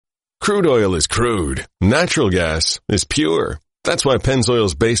Crude oil is crude. Natural gas is pure. That's why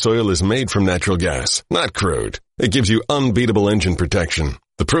Pennzoil's base oil is made from natural gas, not crude. It gives you unbeatable engine protection.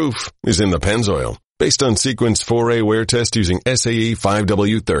 The proof is in the Pennzoil, based on Sequence 4A wear test using SAE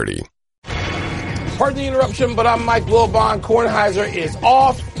 5W30. Pardon the interruption, but I'm Mike Wilbon. Kornheiser is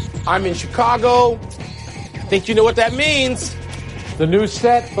off. I'm in Chicago. I think you know what that means. The new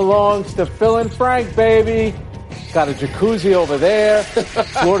set belongs to Phil and Frank, baby. Got a jacuzzi over there,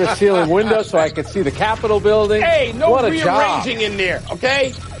 floor-to-ceiling window so I can see the Capitol building. Hey, no what rearranging in there,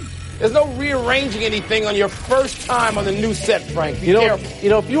 okay? There's no rearranging anything on your first time on the new set, Frank. Be careful. You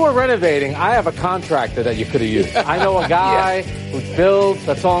know, if you were renovating, I have a contractor that you could have used. I know a guy who builds.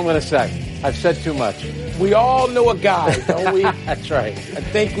 That's all I'm going to say. I've said too much. We all know a guy, don't we? That's right. I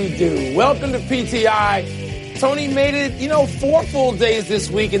think we do. Welcome to PTI. Tony made it, 4 full days this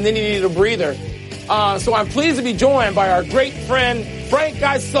week, and then he needed a breather. So I'm pleased to be joined by our great friend, Frank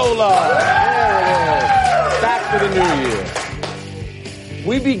Isola. There it is. Back for the new year.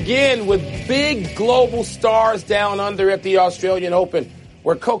 We begin with big global stars down under at the Australian Open,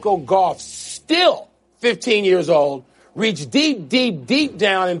 where Coco Gauff, still 15 years old, reached deep, deep, deep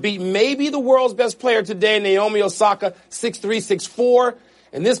down and beat maybe the world's best player today, Naomi Osaka, 6-3, 6-4.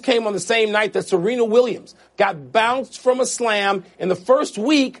 And this came on the same night that Serena Williams got bounced from a slam in the first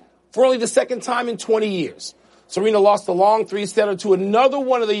week for only the second time in 20 years. Serena lost a long 3-setter to another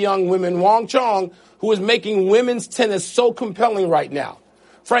one of the young women, Wang Chong, who is making women's tennis so compelling right now.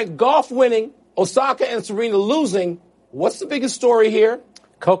 Frank, Gauff winning, Osaka and Serena losing. What's the biggest story here?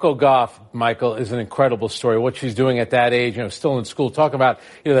 Coco Gauff, Michael, is an incredible story. What she's doing at that age, still in school, talking about,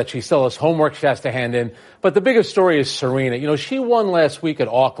 that she still has homework she has to hand in. But the biggest story is Serena. She won last week at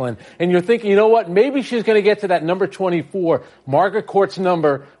Auckland, and you're thinking, what? Maybe she's going to get to that number 24, Margaret Court's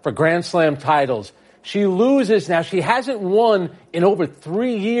number for Grand Slam titles. She loses now. She hasn't won in over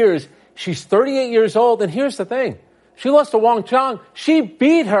 3 years. She's 38 years old, and here's the thing. She lost to Wang Chong. She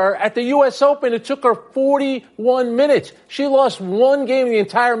beat her at the U.S. Open. It took her 41 minutes. She lost one game in the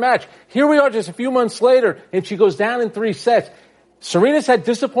entire match. Here we are just a few months later, and she goes down in 3 sets. Serena's had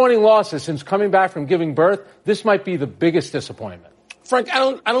disappointing losses since coming back from giving birth. This might be the biggest disappointment. Frank,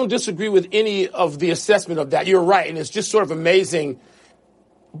 I don't disagree with any of the assessment of that. You're right, and it's just sort of amazing.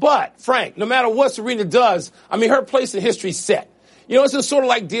 But, Frank, no matter what Serena does, her place in history's set. It's just sort of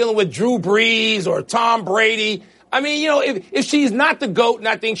like dealing with Drew Brees or Tom Brady. If she's not the GOAT, and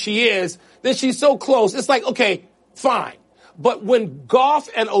I think she is, then she's so close. It's like, okay, fine. But when Gauff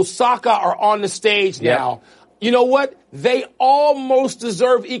and Osaka are on the stage now, you know what? They almost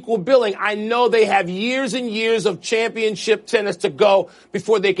deserve equal billing. I know they have years and years of championship tennis to go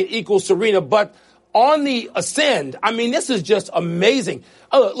before they can equal Serena. But on the ascend, this is just amazing.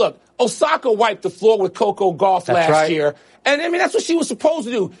 Look, Osaka wiped the floor with Coco Gauff last year. And, that's what she was supposed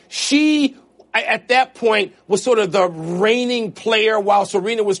to do. She, at that point, was sort of the reigning player while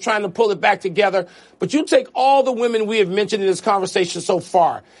Serena was trying to pull it back together. But you take all the women we have mentioned in this conversation so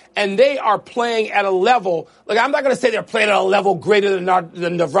far, and they are playing at a level, I'm not going to say they're playing at a level greater than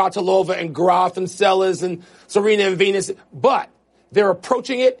Navratilova and Graf and Sellers and Serena and Venus, but they're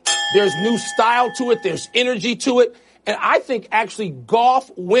approaching it. There's new style to it. There's energy to it. And I think actually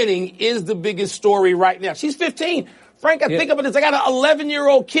Gauff winning is the biggest story right now. She's 15. Frank, I think of it as I got an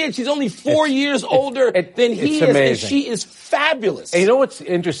 11-year-old kid. She's only 4 years older than he is, and she is fabulous. And you know what's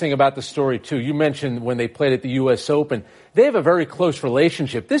interesting about the story, too? You mentioned when they played at the U.S. Open. They have a very close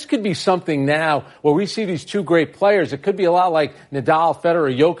relationship. This could be something now where we see these two great players. It could be a lot like Nadal,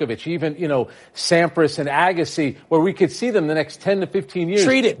 Federer, Djokovic, even, Sampras and Agassi, where we could see them the next 10 to 15 years.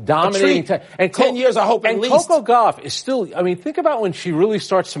 Treat it. Dominating. And 10 years, I hope, at least. And Coco Gauff is still, think about when she really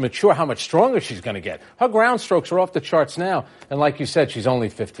starts to mature, how much stronger she's going to get. Her ground strokes are off the charts now. And like you said, she's only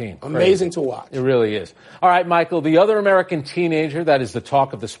 15. Amazing to watch. It really is. All right, Michael, the other American teenager that is the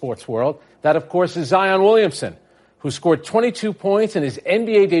talk of the sports world, that, of course, is Zion Williamson, who scored 22 points in his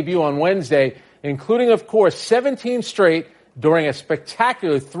NBA debut on Wednesday, including, of course, 17 straight during a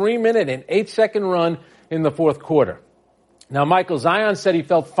spectacular 3-minute and 8-second run in the fourth quarter. Now, Michael, Zion said he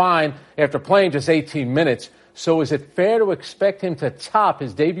felt fine after playing just 18 minutes, so is it fair to expect him to top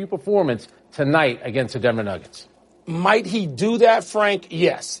his debut performance tonight against the Denver Nuggets? Might he do that, Frank?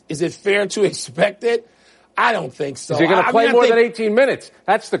 Yes. Is it fair to expect it? I don't think so. Is he going to play more than 18 minutes?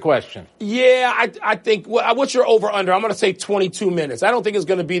 That's the question. Yeah, I think, what's your over-under? I'm going to say 22 minutes. I don't think it's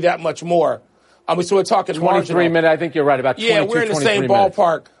going to be that much more. So we're talking 23 minutes. I think you're right, about 22, 23 minutes. Yeah, we're in the same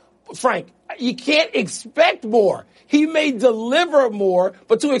ballpark. Frank, you can't expect more. He may deliver more,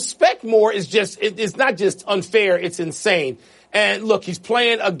 but to expect more is just, it's not just unfair, it's insane. And look, he's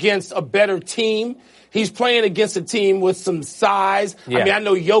playing against a better team. He's playing against a team with some size. Yeah. I mean, I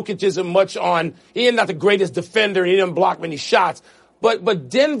know Jokic isn't much he is not the greatest defender, and he didn't block many shots. But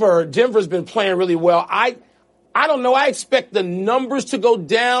Denver's been playing really well. I don't know. I expect the numbers to go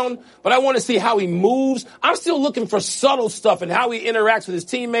down, but I want to see how he moves. I'm still looking for subtle stuff and how he interacts with his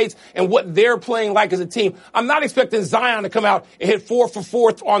teammates and what they're playing like as a team. I'm not expecting Zion to come out and hit 4 for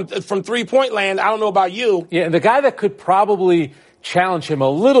 4 from three-point land. I don't know about you. Yeah, and the guy that could probably challenge him a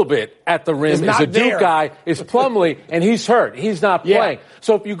little bit at the rim is a Duke guy, is Plumlee, and he's hurt. He's not playing. Yeah.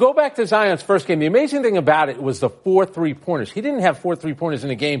 So if you go back to Zion's first game, the amazing thing about it was the 4 3-pointers. He didn't have 4 3-pointers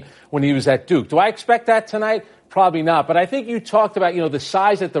in a game when he was at Duke. Do I expect that tonight? Probably not. But I think you talked about, the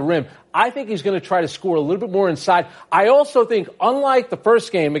size at the rim. I think he's going to try to score a little bit more inside. I also think, unlike the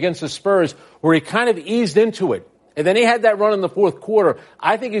first game against the Spurs, where he kind of eased into it, and then he had that run in the fourth quarter,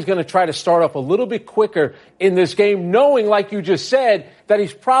 I think he's going to try to start off a little bit quicker in this game, knowing, like you just said, that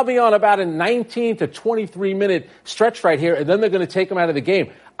he's probably on about a 19 to 23-minute stretch right here, and then they're going to take him out of the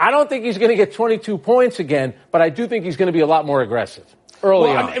game. I don't think he's going to get 22 points again, but I do think he's going to be a lot more aggressive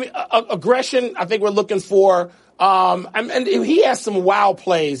early on. I mean, aggression, I think we're looking for. And he has some wow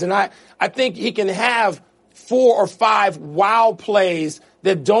plays, and I think he can have 4 or 5 wow plays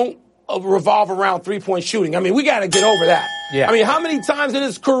that don't revolve around three-point shooting. I mean, we got to get over that. Yeah. I mean, how many times in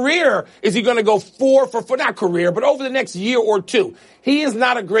his career is he going to go 4 for 4? Not career, but over the next year or two. He is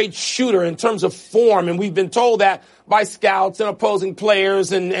not a great shooter in terms of form, and we've been told that by scouts and opposing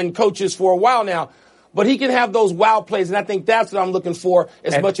players and coaches for a while now. But he can have those wow plays, and I think that's what I'm looking for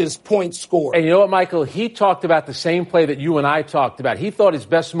as much as points scored. And you know what, Michael? He talked about the same play that you and I talked about. He thought his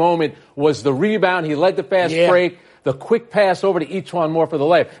best moment was the rebound. He led the fast break, the quick pass over to Etuan Moore for the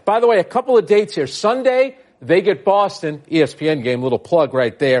layup. By the way, a couple of dates here. Sunday, they get Boston, ESPN game, little plug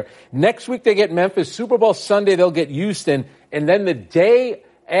right there. Next week, they get Memphis. Super Bowl Sunday, they'll get Houston. And then the day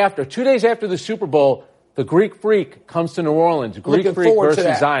after, 2 days after the Super Bowl, the Greek Freak comes to New Orleans. Greek Freak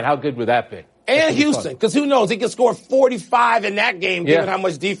versus Zion. How good would that be? And Houston, because who knows? He could score 45 in that game, given how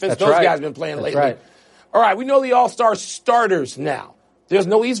much defense those guys have been playing lately. Right. All right, we know the All-Star starters now. There's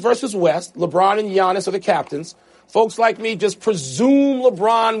no East versus West. LeBron and Giannis are the captains. Folks like me just presume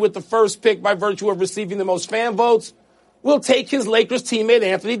LeBron with the first pick by virtue of receiving the most fan votes will take his Lakers teammate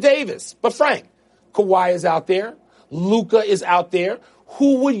Anthony Davis. But Frank, Kawhi is out there. Luka is out there.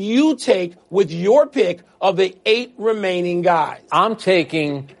 Who would you take with your pick of the 8 remaining guys? I'm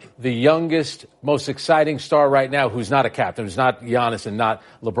taking the youngest, most exciting star right now who's not a captain, who's not Giannis and not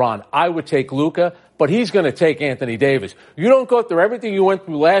LeBron. I would take Luka, but he's going to take Anthony Davis. You don't go through everything you went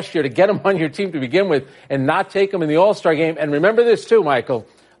through last year to get him on your team to begin with and not take him in the All-Star game. And remember this too, Michael.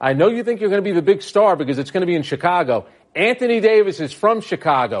 I know you think you're going to be the big star because it's going to be in Chicago. Anthony Davis is from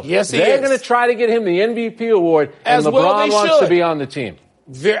Chicago. Yes, he They're is. going to try to get him the MVP award, As and well LeBron they wants should. to be on the team.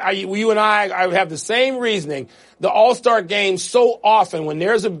 You and I have the same reasoning. The All-Star game so often, when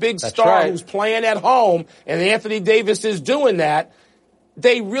there's a big star who's playing at home, and Anthony Davis is doing that,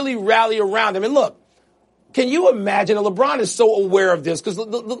 they really rally around him. And look, can you imagine? And LeBron is so aware of this because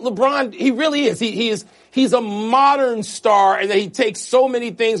LeBron, he really is. He's a modern star, and that he takes so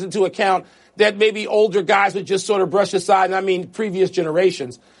many things into account that maybe older guys would just sort of brush aside. And I mean, previous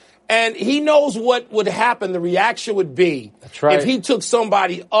generations. And he knows what would happen, the reaction would be if he took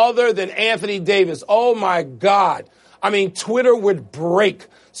somebody other than Anthony Davis. Oh, my God. I mean, Twitter would break.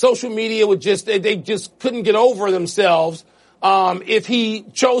 Social media would they just couldn't get over themselves if he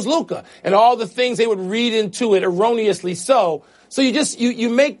chose Luka and all the things they would read into it erroneously so. So you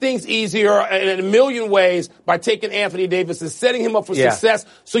make things easier in a million ways by taking Anthony Davis and setting him up for success.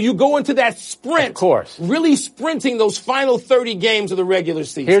 So you go into that sprint, of course, really sprinting those final 30 games of the regular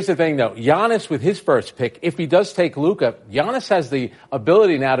season. Here's the thing, though. Giannis, with his first pick, if he does take Luka, Giannis has the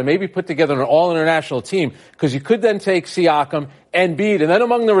ability now to maybe put together an all-international team because you could then take Siakam, Embiid, and then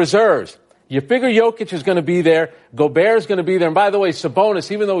among the reserves, you figure Jokic is going to be there. Gobert is going to be there. And by the way,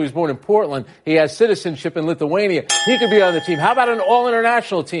 Sabonis, even though he was born in Portland, he has citizenship in Lithuania. He could be on the team. How about an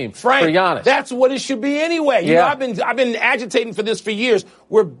all-international team for Giannis? That's what it should be anyway. You know, I've been agitating for this for years.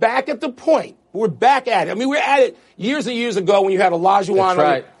 We're back at the point. We're back at it. I mean, we're at it years and years ago when you had Olajuwon. That's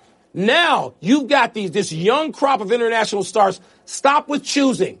right. Now you've got this young crop of international stars. Stop with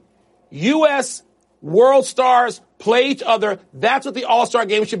choosing. U.S. world stars play each other. That's what the All-Star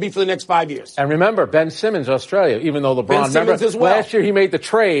game should be for the next 5 years. And remember, Ben Simmons, Australia, even though LeBron, last year he made the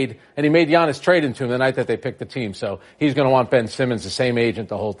trade, and he made Giannis trade into him the night that they picked the team. So he's going to want Ben Simmons, the same agent,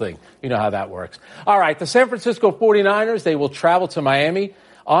 the whole thing. You know how that works. All right, the San Francisco 49ers, they will travel to Miami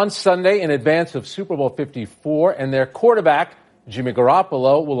on Sunday in advance of Super Bowl 54, and their quarterback, Jimmy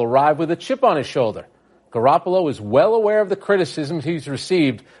Garoppolo, will arrive with a chip on his shoulder. Garoppolo is well aware of the criticisms he's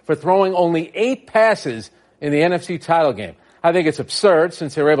received for throwing only 8 passes in the NFC title game. I think it's absurd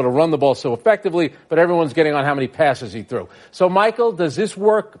since they were able to run the ball so effectively, but everyone's getting on how many passes he threw. So, Michael, does this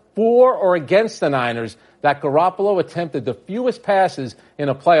work for or against the Niners that Garoppolo attempted the fewest passes in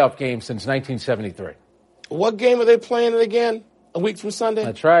a playoff game since 1973? What game are they playing again? A week from Sunday?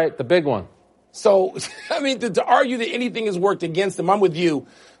 That's right, the big one. So, I mean, to argue that anything has worked against them, I'm with you.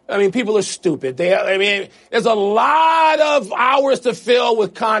 I mean, people are stupid. There's a lot of hours to fill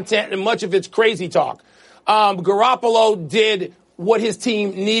with content, and much of it's crazy talk. Garoppolo did what his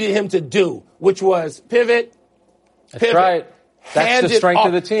team needed him to do, which was pivot. That's right. That's the strength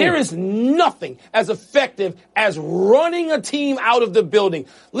of the team. There is nothing as effective as running a team out of the building,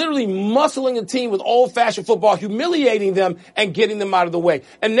 literally muscling a team with old-fashioned football, humiliating them and getting them out of the way.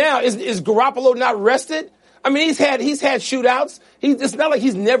 And now, is Garoppolo not rested? I mean, he's had shootouts. It's not like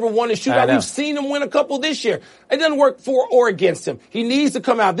he's never won a shootout. We've seen him win a couple this year. It doesn't work for or against him. He needs to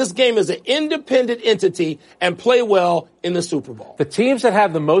come out. This game is an independent entity and play well in the Super Bowl. The teams that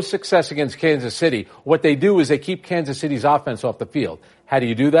have the most success against Kansas City, what they do is they keep Kansas City's offense off the field. How do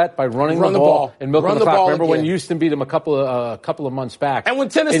you do that? By running the ball and milking the clock. Remember when Houston beat them a couple of months back? And when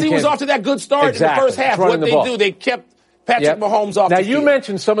Tennessee was off to that good start in the first half, what they do, they kept Patrick Mahomes off the field. Now, you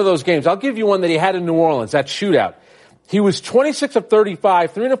mentioned some of those games. I'll give you one that he had in New Orleans, that shootout. He was 26 of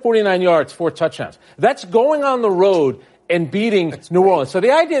 35, 349 yards, 4 touchdowns. That's going on the road and beating New Orleans. So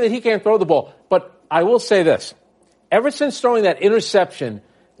the idea that he can't throw the ball, but I will say this. Ever since throwing that interception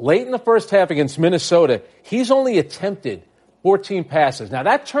late in the first half against Minnesota, he's only attempted 14 passes. Now,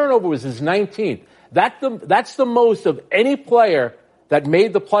 that turnover was his 19th. That's the most of any player that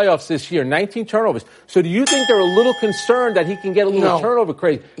made the playoffs this year, 19 turnovers. So do you think they're a little concerned that he can get a little turnover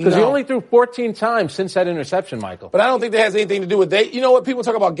crazy? Because he only threw 14 times since that interception, Michael. But I don't think that has anything to do with you know what, people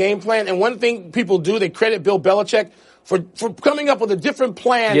talk about game plan, and one thing people do, they credit Bill Belichick for coming up with a different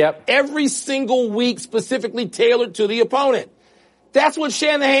plan every single week, specifically tailored to the opponent. That's what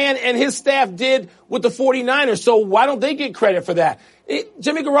Shanahan and his staff did with the 49ers. So why don't they get credit for that?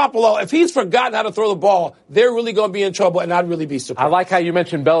 Jimmy Garoppolo, if he's forgotten how to throw the ball, they're really going to be in trouble, and I'd really be surprised. I like how you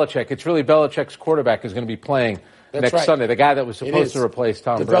mentioned Belichick. It's really Belichick's quarterback is going to be playing next Sunday, the guy that was supposed to replace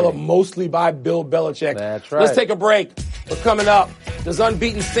Tom Brady. Developed mostly by Bill Belichick. That's right. Let's take a break. We're coming up. Does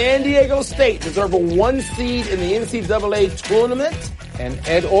unbeaten San Diego State deserve a 1 seed in the NCAA tournament? And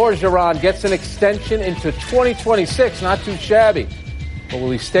Ed Orgeron gets an extension into 2026. Not too shabby. But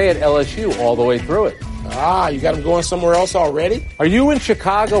will he stay at LSU all the way through it? You got him going somewhere else already? Are you in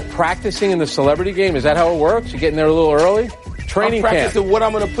Chicago practicing in the celebrity game? Is that how it works? You getting there a little early? Training camp. I'm practicing what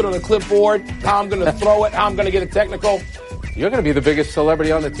I'm going to put on a clipboard, how I'm going to throw it, how I'm going to get it technical. You're going to be the biggest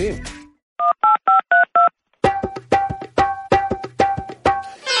celebrity on the team.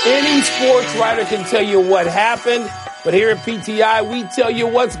 Any sports writer can tell you what happened, but here at PTI, we tell you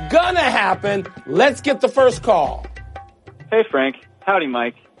what's going to happen. Let's get the first call. Hey, Frank. Howdy,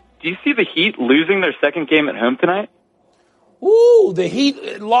 Mike. Do you see the Heat losing their second game at home tonight? Ooh, the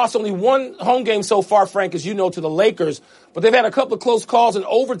Heat lost only one home game so far, Frank, as you know, to the Lakers. But they've had a couple of close calls in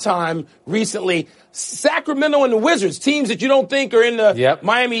overtime recently. Sacramento and the Wizards, teams that you don't think are in the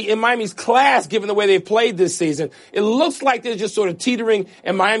Miami's class, given the way they've played this season. It looks like they're just sort of teetering,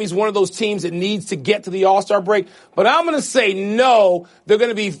 and Miami's one of those teams that needs to get to the All-Star break. But I'm going to say no. They're going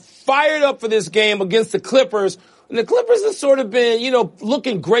to be fired up for this game against the Clippers. And the Clippers have sort of been,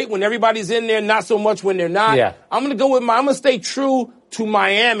 looking great when everybody's in there, not so much when they're not. Yeah. I'm going to stay true to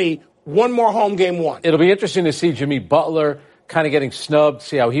Miami. One more home game one. It'll be interesting to see Jimmy Butler kind of getting snubbed,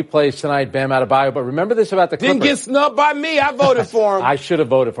 see how he plays tonight, Bam Adebayo. But remember this about the Clippers. Didn't get snubbed by me. I voted for him. I should have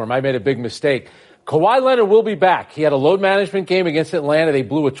voted for him. I made a big mistake. Kawhi Leonard will be back. He had a load management game against Atlanta. They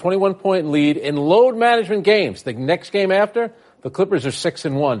blew a 21-point lead in load management games. The next game after, the Clippers are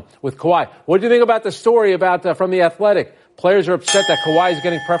 6-1 with Kawhi. What do you think about the story about from The Athletic? Players are upset that Kawhi is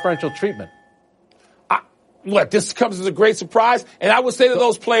getting preferential treatment. This comes as a great surprise. And I would say to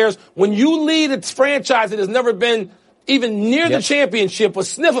those players, when you lead a franchise that has never been even near the championship or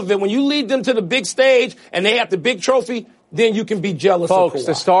sniff of it, when you lead them to the big stage and they have the big trophy, then you can be jealous of Kawhi.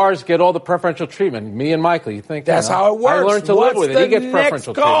 The stars get all the preferential treatment. Me and Michael, you think that's how it works. I learned to live with it. He gets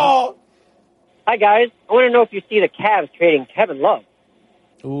preferential treatment. Hi, guys. I want to know if you see the Cavs trading Kevin Love.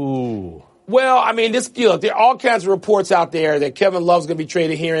 Ooh. Well, I mean, there are all kinds of reports out there that Kevin Love's going to be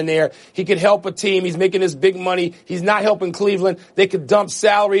traded here and there. He could help a team. He's making this big money. He's not helping Cleveland. They could dump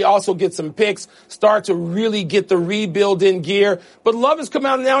salary, also get some picks, start to really get the rebuild in gear. But Love has come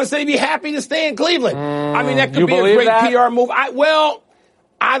out now and said he'd be happy to stay in Cleveland. I mean, that could be a great PR move.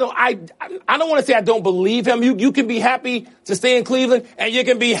 I I don't want to say I don't believe him. You can be happy to stay in Cleveland, and you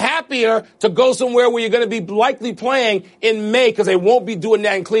can be happier to go somewhere where you're going to be likely playing in May, because they won't be doing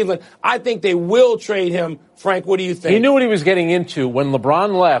that in Cleveland. I think they will trade him. Frank, what do you think? He knew what he was getting into when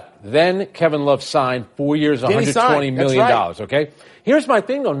LeBron left. Then Kevin Love signed 4 years, $120 million. Right. Okay. Here's my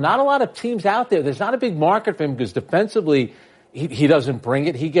thing, though. Not a lot of teams out there. There's not a big market for him because defensively, he doesn't bring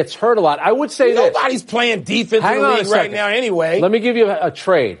it. He gets hurt a lot. I would say nobody's playing defense in the league right now anyway. Let me give you a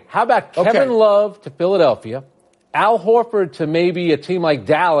trade. How about Kevin Love to Philadelphia, Al Horford to maybe a team like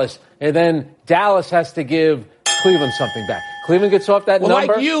Dallas, and then Dallas has to give Cleveland something back. Cleveland gets off that number,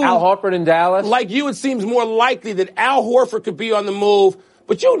 like you, Al Horford in Dallas. Like you, it seems more likely that Al Horford could be on the move.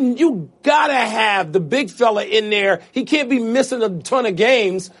 But you gotta have the big fella in there. He can't be missing a ton of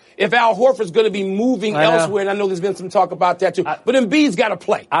games if Al Horford's going to be moving elsewhere. And I know there's been some talk about that too. But Embiid's got to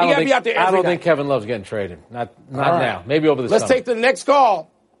play. He got to be out there every night. I don't think Kevin Love's getting traded. Not now. Maybe over the summer. Let's take the next call.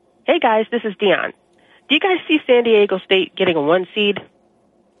 Hey guys, this is Dion. Do you guys see San Diego State getting a 1 seed?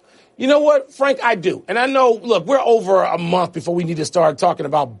 You know what, Frank? I do. And I know, look, we're over a month before we need to start talking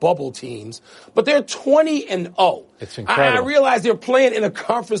about bubble teams. But they're 20-0. It's incredible. I realize they're playing in a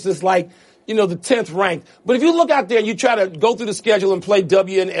conference that's like, the 10th ranked. But if you look out there and you try to go through the schedule and play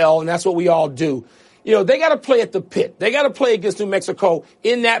W and L, and that's what we all do, they got to play at the Pit. They got to play against New Mexico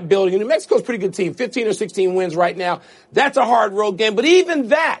in that building. New Mexico's a pretty good team, 15 or 16 wins right now. That's a hard road game. But even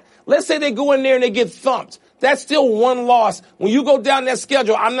that, let's say they go in there and they get thumped. That's still one loss. When you go down that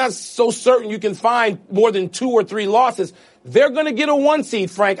schedule, I'm not so certain you can find more than 2 or 3 losses. They're going to get a 1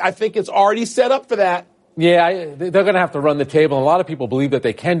 seed, Frank. I think it's already set up for that. Yeah, they're going to have to run the table, and a lot of people believe that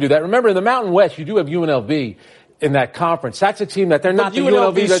they can do that. Remember, in the Mountain West, you do have UNLV in that conference. That's a team that they're not the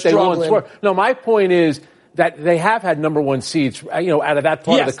UNLV that they once were. No, my point is that they have had number 1 seeds, out of that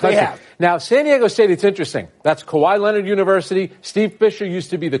part of the country. They have. Now, San Diego State, it's interesting. That's Kawhi Leonard University. Steve Fisher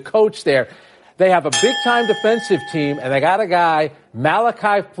used to be the coach there. They have a big-time defensive team, and they got a guy,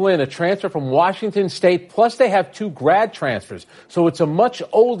 Malachi Flynn, a transfer from Washington State, plus they have 2 grad transfers. So it's a much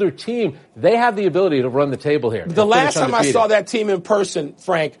older team. They have the ability to run the table here. The last time I saw that team in person,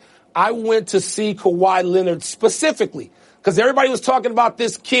 Frank, I went to see Kawhi Leonard specifically because everybody was talking about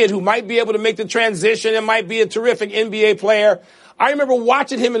this kid who might be able to make the transition and might be a terrific NBA player. I remember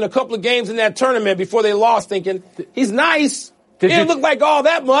watching him in a couple of games in that tournament before they lost thinking, he's nice. He didn't look like all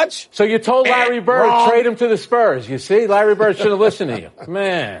that much. So you told Larry Bird, trade him to the Spurs. You see, Larry Bird should have listened to you.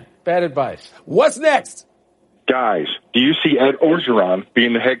 Man, bad advice. What's next? Guys, do you see Ed Orgeron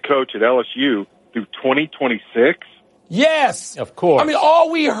being the head coach at LSU through 2026? Yes. Of course. I mean,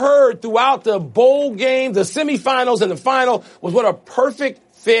 all we heard throughout the bowl game, the semifinals, and the final was what a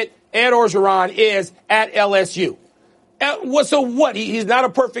perfect fit Ed Orgeron is at LSU. So what? He's not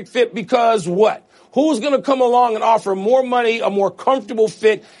a perfect fit because what? Who's going to come along and offer more money, a more comfortable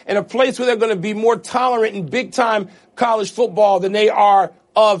fit, and a place where they're going to be more tolerant in big-time college football than they are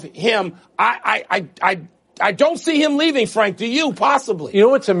of him? I don't see him leaving, Frank. Do you? Possibly. You know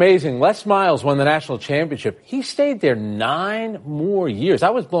what's amazing? Les Miles won the national championship. He stayed there 9 more years.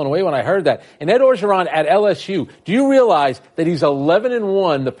 I was blown away when I heard that. And Ed Orgeron at LSU, do you realize that he's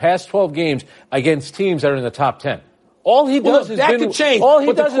 11-1 the past 12 games against teams that are in the top 10? All he does is that could change. All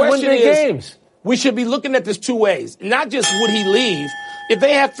he does is win big games. We should be looking at this 2 ways. Not just would he leave. If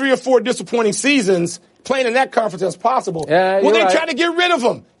they have 3 or 4 disappointing seasons playing in that conference as possible, will they try to get rid of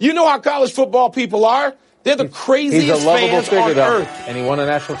him? You know how college football people are. They're the craziest fans on earth. And he won a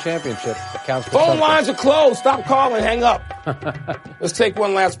national championship. That counts for Phone something. lines are closed. Stop calling. Hang up. Let's take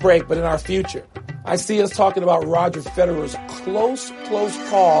one last break. But in our future, I see us talking about Roger Federer's close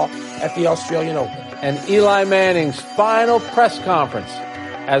call at the Australian Open. And Eli Manning's final press conference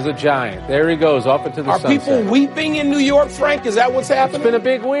as a Giant. There he goes, off into the sunset. Are people weeping in New York, Frank? Is that what's happening? It's been a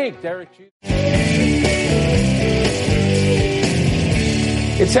big week, Derek.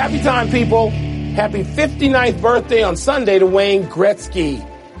 It's happy time, people. Happy 59th birthday on Sunday to Wayne Gretzky,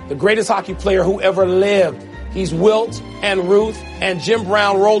 the greatest hockey player who ever lived. He's Wilt and Ruth and Jim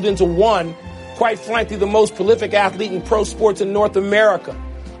Brown rolled into one. Quite frankly, the most prolific athlete in pro sports in North America.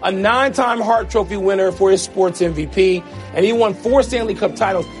 A 9-time Hart Trophy winner for his sports MVP, and he won 4 Stanley Cup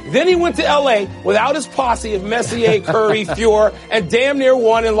titles. Then he went to L.A. without his posse of Messier, Curry, Fuhr, and damn near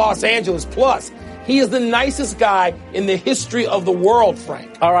won in Los Angeles. Plus, he is the nicest guy in the history of the world,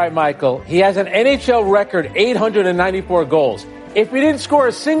 Frank. All right, Michael. He has an NHL record, 894 goals. If he didn't score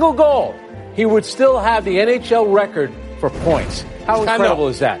a single goal, he would still have the NHL record for points. How incredible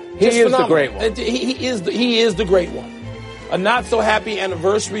is that? He is the great one. He is the great one. A not-so-happy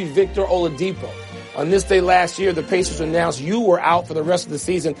anniversary, Victor Oladipo. On this day last year, the Pacers announced you were out for the rest of the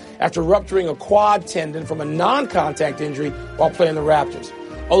season after rupturing a quad tendon from a non-contact injury while playing the Raptors.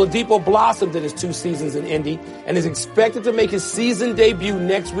 Oladipo blossomed in his 2 seasons in Indy and is expected to make his season debut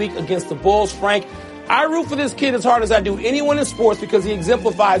next week against the Bulls. Frank, I root for this kid as hard as I do anyone in sports because he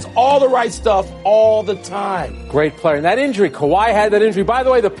exemplifies all the right stuff all the time. Great player. And that injury, Kawhi had that injury. By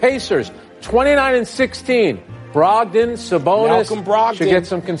the way, the Pacers, 29-16. Brogdon, Sabonis Malcolm Brogdon should get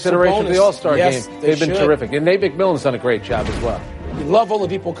some consideration for the All-Star yes, game. They've been terrific. And Nate McMillan's done a great job as well. We love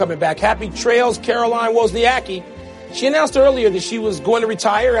Oladipo coming back. Happy trails, Caroline Wozniacki. She announced earlier that she was going to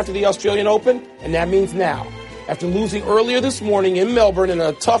retire after the Australian Open, and that means now. After losing earlier this morning in Melbourne in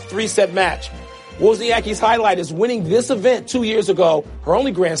a tough 3-set match, Wozniacki's highlight is winning this event 2 years ago, her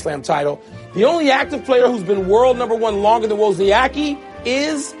only Grand Slam title. The only active player who's been world number 1 longer than Wozniacki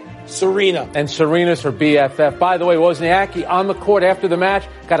is Serena. And Serena's her BFF. By the way, Wozniacki on the court after the match,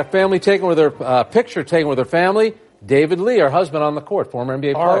 got a family taken with her, picture taken with her family. David Lee, her husband on the court, former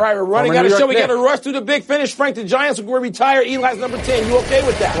NBA player. All right, we're running out of show. We got to rush through the big finish. Frank, the Giants are going to retire Eli's number 10. You okay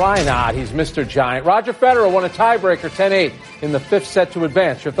with that? Why not? He's Mr. Giant. Roger Federer won a tiebreaker 10-8 in the 5th set to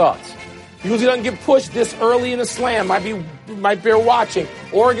advance. Your thoughts? Usually doesn't get pushed this early in the slam. Might bear watching.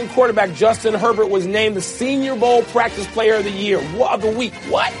 Oregon quarterback Justin Herbert was named the Senior Bowl Practice Player of the Year of the week.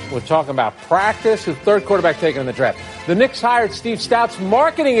 What? We're talking about practice. The 3rd quarterback taken in the draft. The Knicks hired Steve Stout's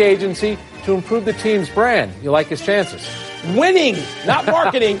marketing agency to improve the team's brand. You like his chances? Winning, not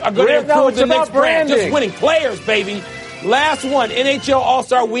marketing, are going to improve the Knicks brand. Just winning. Players, baby. Last one, NHL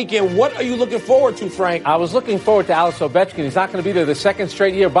All-Star Weekend. What are you looking forward to, Frank? I was looking forward to Alex Ovechkin. He's not going to be there the 2nd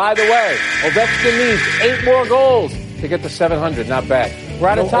straight year. By the way, Ovechkin needs 8 more goals to get to 700. Not bad. We're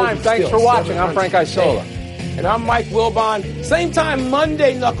out of time. Thanks for watching. I'm Frank Isola. And I'm Mike Wilbon. Same time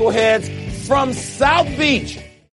Monday, knuckleheads, from South Beach.